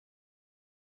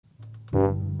Greetings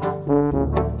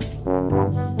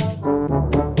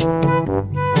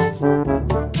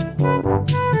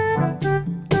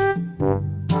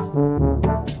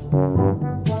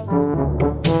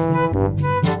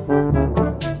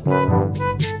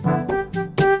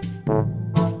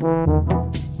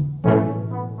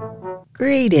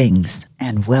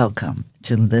and welcome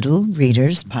to Little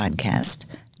Readers Podcast,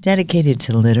 dedicated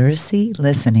to literacy,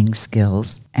 listening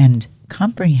skills, and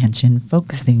comprehension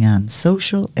focusing on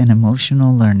social and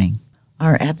emotional learning.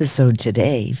 Our episode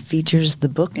today features the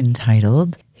book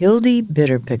entitled Hildie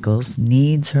Bitterpickles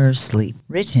Needs Her Sleep,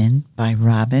 written by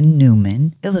Robin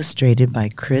Newman, illustrated by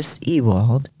Chris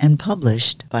Ewald, and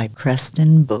published by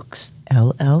Creston Books,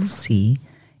 LLC,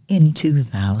 in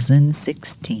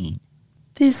 2016.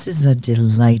 This is a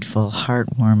delightful,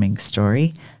 heartwarming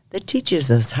story that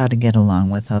teaches us how to get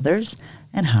along with others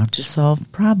and how to solve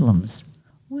problems.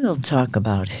 We'll talk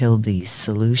about Hildie's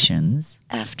solutions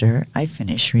after I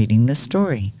finish reading the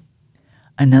story.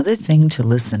 Another thing to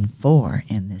listen for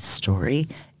in this story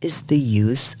is the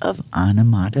use of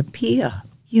onomatopoeia.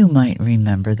 You might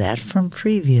remember that from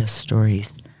previous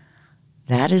stories.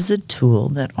 That is a tool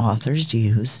that authors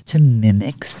use to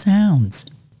mimic sounds.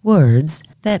 Words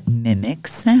that mimic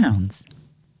sounds.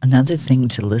 Another thing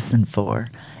to listen for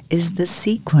is the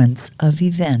sequence of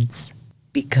events,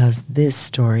 because this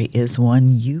story is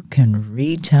one you can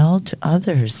retell to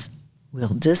others.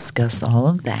 We'll discuss all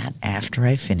of that after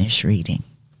I finish reading.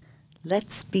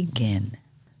 Let's begin.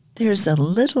 There's a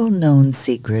little-known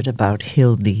secret about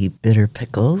Hildie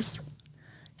Bitterpickles.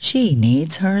 She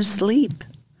needs her sleep.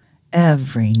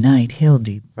 Every night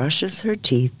Hildie brushes her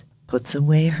teeth, puts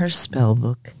away her spell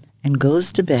book, and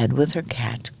goes to bed with her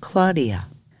cat, Claudia.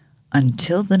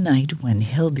 Until the night when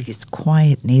Hildie's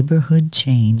quiet neighborhood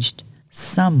changed,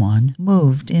 someone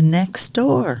moved in next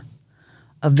door.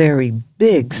 A very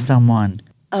big someone,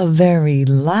 a very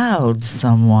loud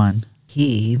someone.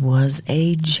 He was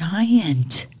a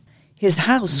giant. His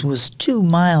house was 2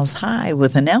 miles high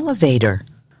with an elevator,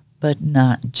 but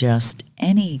not just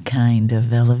any kind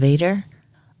of elevator,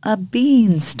 a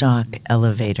beanstalk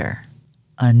elevator.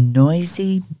 A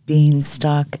noisy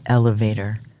beanstalk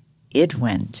elevator. It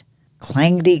went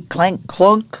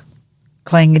clangety-clank-clunk,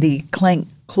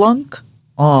 clangety-clank-clunk,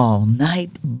 all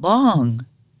night long.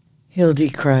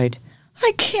 Hildie cried,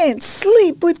 "I can't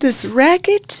sleep with this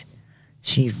racket."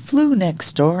 She flew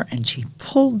next door and she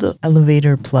pulled the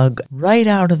elevator plug right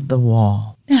out of the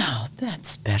wall. Now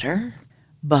that's better.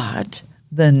 But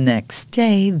the next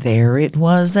day there it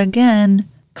was again,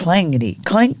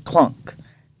 clangety-clank-clunk.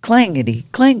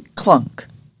 Clangety-clank-clunk.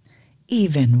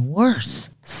 Even worse,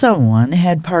 someone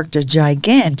had parked a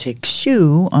gigantic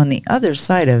shoe on the other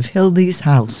side of Hildie's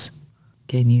house.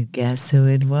 Can you guess who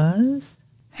it was?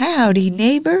 "Howdy,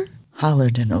 neighbor,"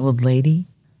 hollered an old lady.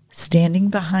 Standing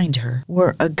behind her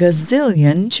were a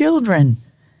gazillion children.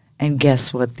 And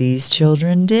guess what these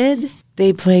children did?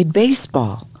 They played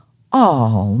baseball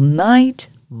all night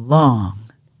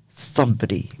long.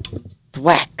 Thumpity,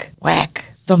 thwack,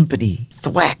 whack. Thumpity,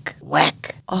 thwack,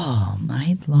 whack, all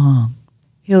night long.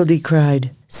 Hildie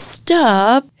cried,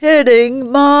 "Stop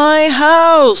hitting my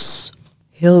house!"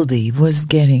 Hildie was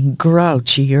getting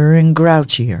grouchier and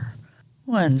grouchier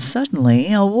when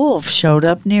suddenly a wolf showed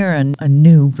up near a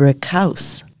new brick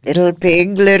house. little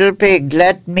pig,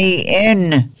 let me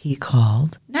in," he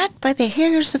called. "Not by the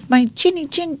hairs of my chinny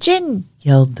chin chin,"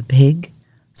 yelled the pig.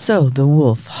 So the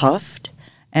wolf huffed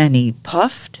and he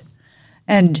puffed,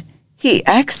 and he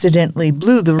accidentally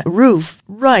blew the roof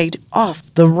right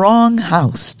off the wrong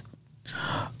house.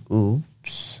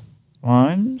 "Oops,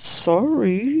 I'm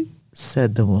sorry,"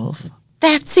 said the wolf.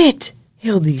 "That's it,"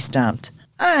 Hildie stomped.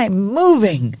 "I'm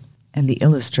moving." And the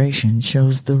illustration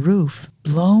shows the roof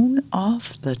blown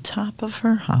off the top of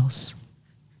her house.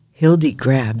 Hildie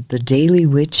grabbed the Daily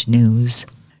Witch News.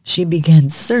 She began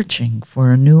searching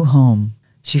for a new home.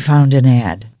 She found an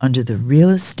ad under the real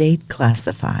estate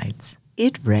classifieds.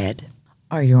 It read,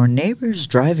 "Are your neighbors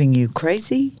driving you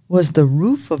crazy? Was the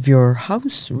roof of your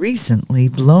house recently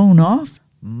blown off?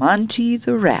 Monty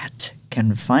the Rat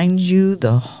can find you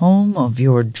the home of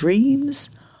your dreams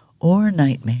or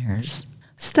nightmares.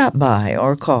 Stop by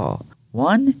or call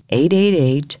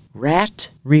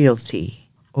 1-888-RAT-REALTY.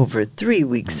 Over 3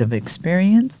 weeks of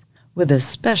experience with a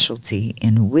specialty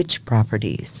in witch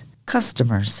properties.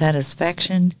 Customer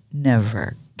satisfaction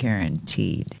never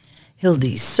guaranteed."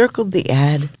 Hildie circled the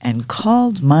ad and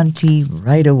called Monty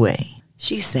right away.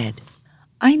 She said,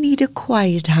 "I need a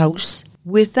quiet house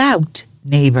without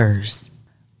neighbors."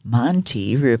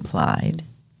 Monty replied,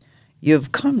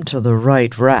 "You've come to the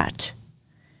right rat."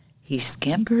 He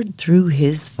scampered through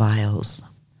his files.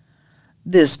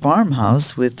 This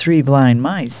farmhouse with 3 blind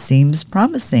mice seems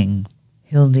promising.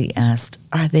 Hildie asked,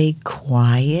 "Are they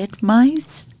quiet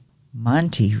mice?"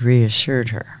 Monty reassured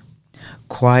her.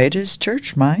 "Quiet as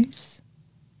church mice."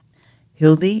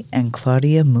 Hildie and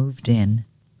Claudia moved in.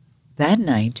 That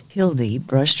night, Hildie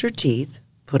brushed her teeth,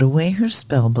 put away her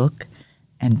spell book,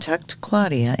 and tucked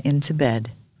Claudia into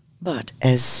bed. But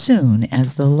as soon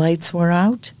as the lights were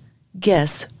out,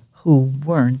 guess who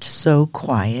weren't so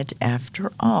quiet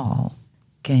after all?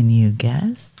 Can you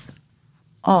guess?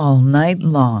 All night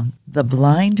long, the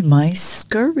blind mice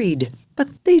scurried.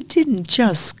 But they didn't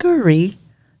just scurry.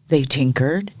 They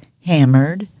tinkered,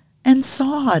 hammered, and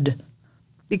sawed.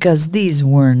 Because these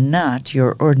were not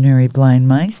your ordinary blind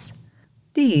mice.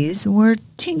 These were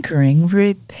tinkering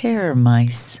repair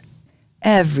mice.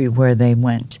 Everywhere they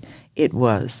went, it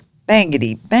was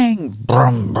bangity bang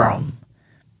brum brum,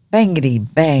 bangity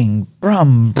bang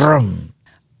brum brum,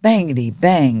 bangity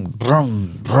bang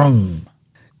brum brum.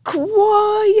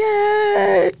 "Quiet!"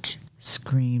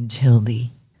 screamed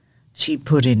Hildie. She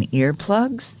put in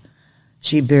earplugs,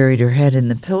 she buried her head in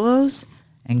the pillows,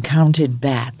 and counted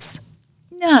bats.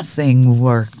 Nothing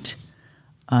worked.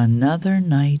 Another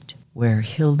night where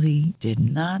Hildie did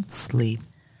not sleep.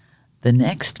 The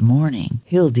next morning,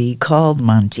 Hildie called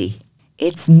Monty.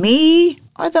 "It's me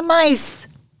or the mice?"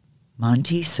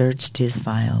 Monty searched his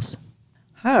files.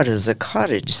 "How does a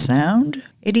cottage sound?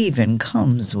 It even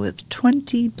comes with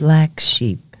 20 black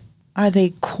sheep." "Are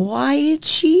they quiet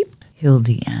sheep?"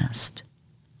 Hildie asked.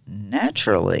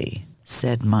 "Naturally,"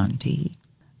 said Monty.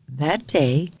 That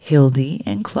day, Hildie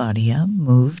and Claudia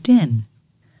moved in.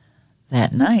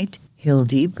 That night,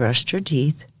 Hildie brushed her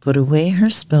teeth, put away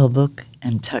her spellbook,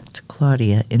 and tucked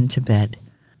Claudia into bed.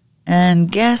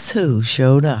 And guess who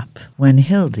showed up when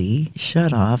Hildie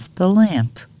shut off the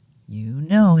lamp? You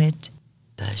know it,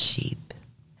 the sheep.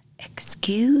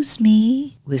 "Excuse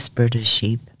me," whispered a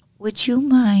sheep. "Would you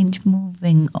mind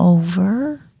moving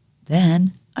over?"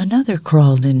 Then another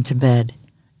crawled into bed,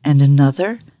 and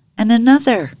another, and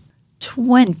another.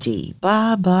 20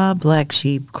 Baa black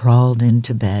sheep crawled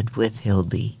into bed with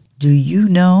Hildie. Do you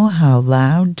know how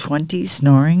loud 20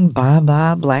 snoring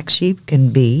Baa black sheep can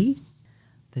be?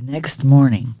 The next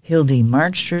morning, Hildie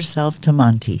marched herself to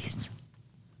Monty's.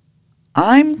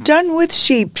 "I'm done with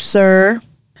sheep, sir."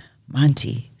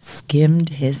 Monty skimmed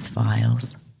his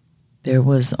files. There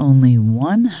was only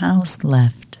one house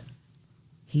left.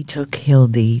 He took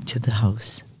Hildie to the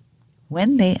house.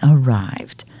 When they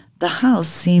arrived, the house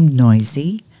seemed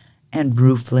noisy and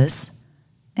roofless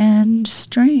and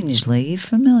strangely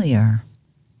familiar.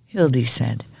 Hildie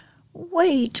said,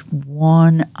 "Wait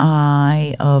 1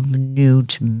 eye of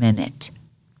newt minute.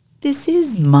 This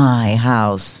is my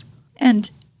house and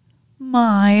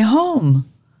my home.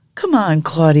 Come on,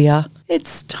 Claudia.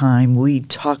 It's time we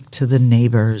talk to the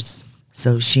neighbors."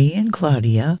 So she and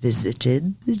Claudia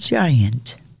visited the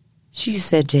giant. She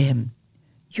said to him,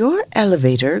 "Your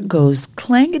elevator goes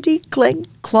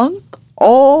clangety-clank-clunk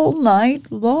all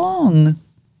night long."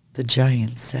 The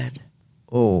giant said,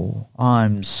 "Oh,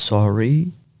 I'm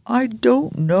sorry. I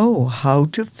don't know how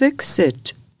to fix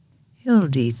it."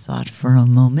 Hildie thought for a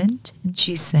moment, and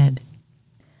she said,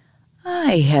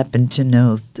 "I happen to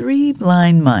know 3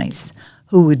 blind mice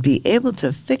who would be able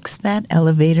to fix that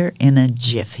elevator in a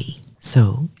jiffy."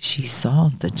 So she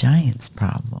solved the giant's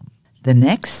problem. The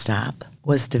next stop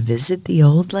was to visit the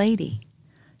old lady.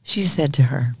 She said to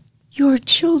her, "Your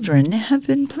children have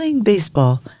been playing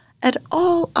baseball at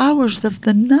all hours of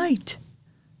the night."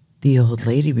 The old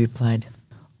lady replied,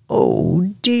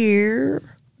 "Oh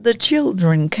dear, the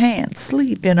children can't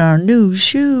sleep in our new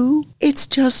shoe. It's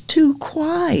just too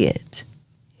quiet."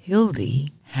 Hildie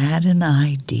had an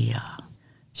idea.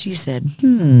 She said,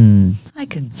 I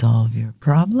can solve your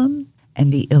problem."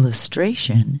 And the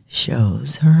illustration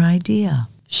shows her idea.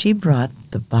 She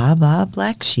brought the Baa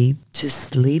black sheep to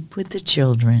sleep with the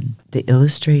children. The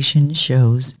illustration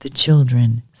shows the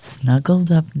children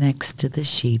snuggled up next to the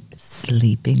sheep,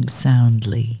 sleeping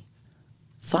soundly.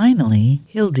 Finally,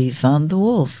 Hildie found the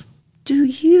wolf. "Do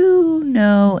you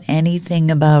know anything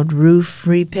about roof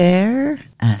repair?"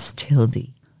 asked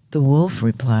Hildie. The wolf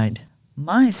replied,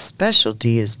 "My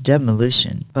specialty is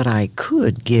demolition, but I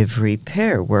could give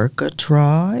repair work a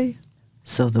try."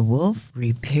 So the wolf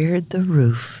repaired the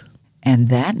roof. And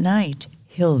that night,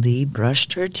 Hildie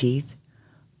brushed her teeth,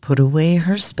 put away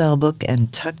her spellbook,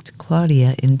 and tucked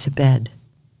Claudia into bed.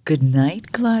 "Good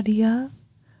night, Claudia."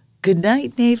 "Good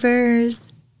night, neighbors,"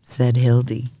 said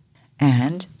Hildie.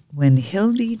 And when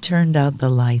Hildie turned out the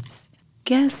lights,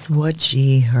 guess what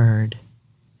she heard?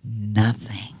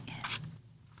 Nothing.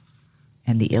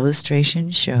 And the illustration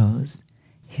shows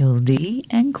Hildie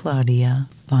and Claudia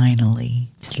finally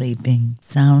sleeping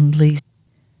soundly.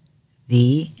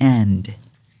 The end.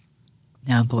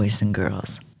 Now, boys and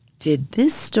girls, did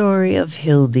this story of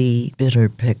Hildie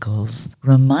Bitterpickles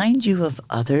remind you of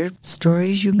other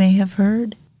stories you may have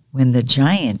heard? When the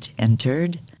giant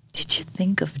entered, did you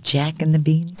think of Jack and the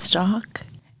Beanstalk?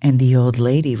 And the old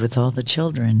lady with all the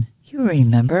children? You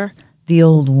remember the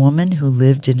old woman who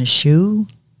lived in a shoe?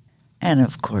 And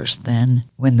of course then,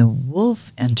 when the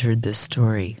wolf entered the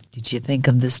story, did you think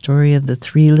of the story of the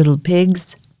 3 little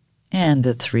pigs? And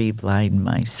the 3 blind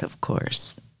mice, of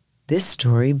course. This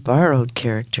story borrowed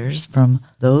characters from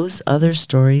those other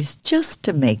stories just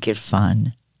to make it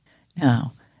fun.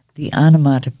 Now, the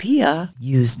onomatopoeia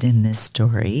used in this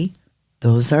story,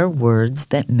 those are words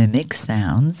that mimic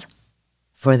sounds.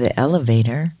 For the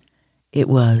elevator, it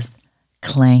was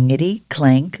clangety,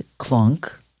 clank,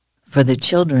 clunk. For the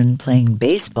children playing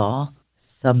baseball,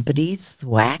 thumpity,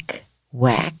 thwack,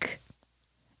 whack.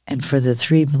 And for the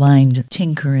 3 blind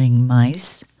tinkering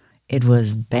mice, it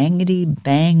was bangety,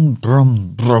 bang,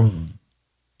 brum, brum.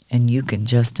 And you can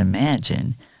just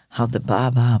imagine how the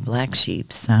Baa black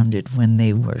sheep sounded when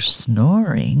they were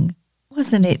snoring.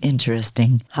 Wasn't it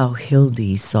interesting how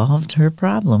Hildie solved her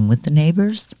problem with the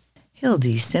neighbors?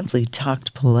 Hildie simply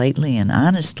talked politely and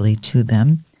honestly to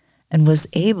them and was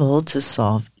able to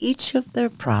solve each of their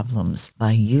problems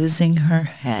by using her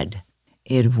head.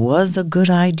 It was a good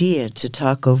idea to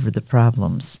talk over the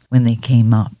problems when they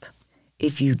came up.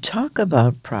 If you talk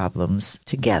about problems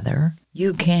together,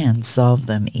 you can solve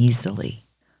them easily.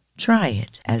 Try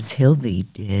it, as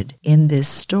Hildie did in this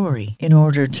story, in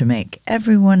order to make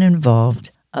everyone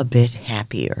involved a bit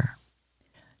happier.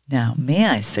 Now, may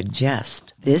I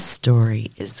suggest this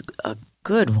story is a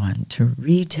good one to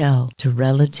retell to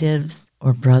relatives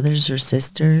or brothers or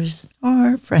sisters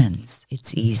or friends.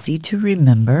 It's easy to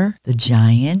remember. The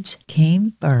giant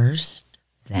came first,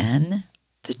 then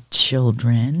the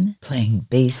children playing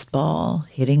baseball,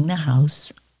 hitting the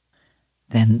house,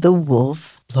 then the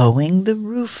wolf blowing the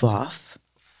roof off,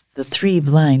 the 3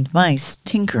 blind mice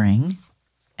tinkering,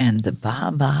 and the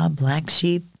Baa black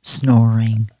sheep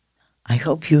snoring. I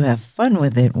hope you have fun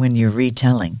with it when you're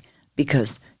retelling,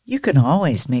 because you can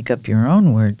always make up your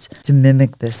own words to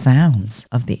mimic the sounds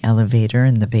of the elevator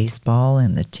and the baseball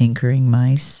and the tinkering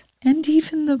mice, and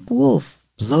even the wolf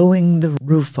blowing the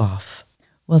roof off.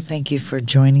 Well, thank you for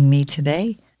joining me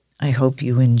today. I hope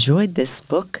you enjoyed this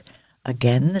book.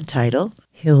 Again, the title,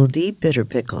 Hildie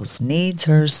Bitterpickles Needs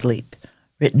Her Sleep,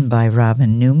 written by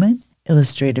Robin Newman,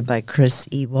 illustrated by Chris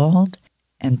Ewald,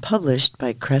 and published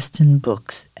by Creston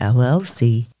Books,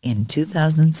 LLC, in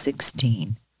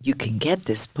 2016. You can get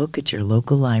this book at your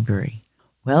local library.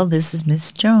 Well, this is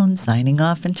Miss Jones signing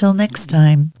off until next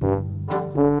time.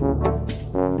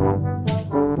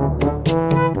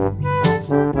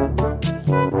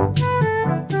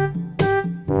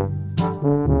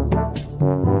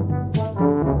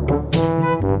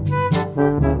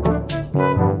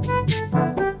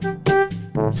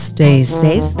 Stay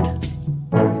safe,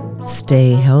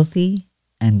 stay healthy,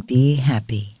 and be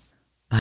happy.